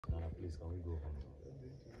please, can we go home?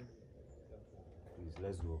 Please,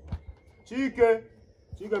 let's go home. Chike!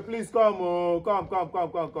 Chike, please come. Oh. Come.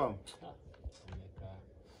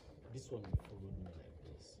 This one will follow me like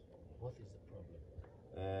this. What is the problem?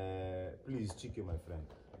 Please, Chike, my friend.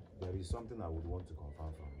 There is something I would want to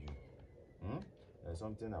confirm from you. There's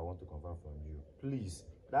something I want to confirm from you. Please,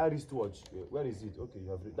 that wristwatch, where is it? Okay,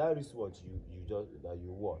 you have that wristwatch you just that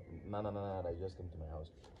you wore. No, that just came to my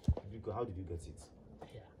house. How did you get it?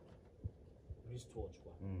 Yeah. Wristwatch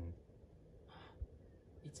one.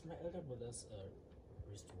 It's my elder brother's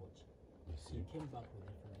wristwatch. He came back with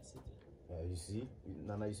it from the city. You see?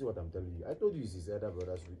 Nana, you see what I'm telling you? I told you it's his elder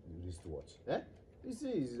brother's wristwatch. Eh? You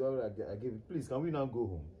see, it's all I gave it. Please, can we now go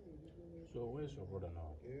home? So, where's your brother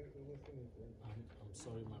now? I'm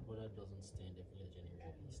sorry, my brother doesn't stay in the village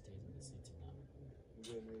anymore. He stays in the city now.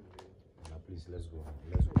 Now, please, let's go home.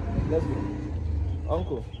 Let's go.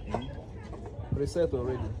 Uncle, reset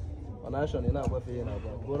already. On action, you know what you're now.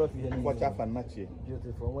 Go off here. Watch out for Nachi.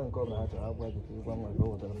 Beautiful. When come out, I'll go to one go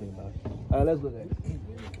with the feedback. Let's go, guys.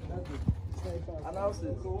 Announce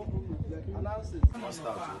it. Let's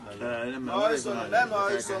start. Let's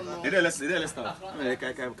start.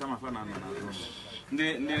 Come on,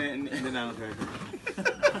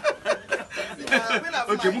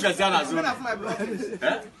 okay, Mukazana.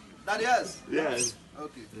 Daddy, yes.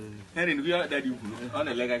 Okay. Henry, we are daddy. On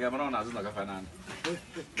the leg, I got on as a fan.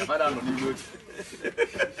 The father of the wood.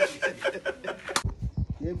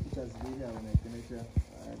 Yeah, pictures here when I finish.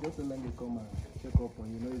 Just let me come and check up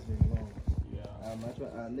on you. Know it's been long. Yeah.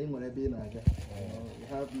 Actually, name when I be in Nigeria. You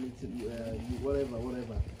have meeting, whatever.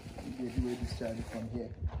 You do a discharge from here.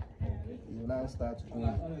 You now start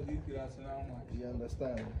going. You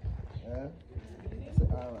understand? Yeah. So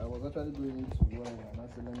I was actually going into whatever, and I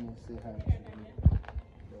said, let me say hi to you.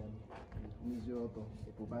 Then use your auto.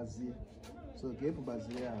 So, okay,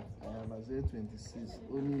 Bazie 26.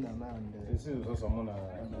 Only Nana and this is also someone.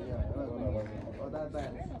 other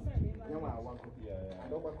time. I don't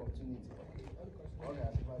want continuity.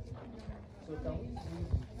 So, can we see?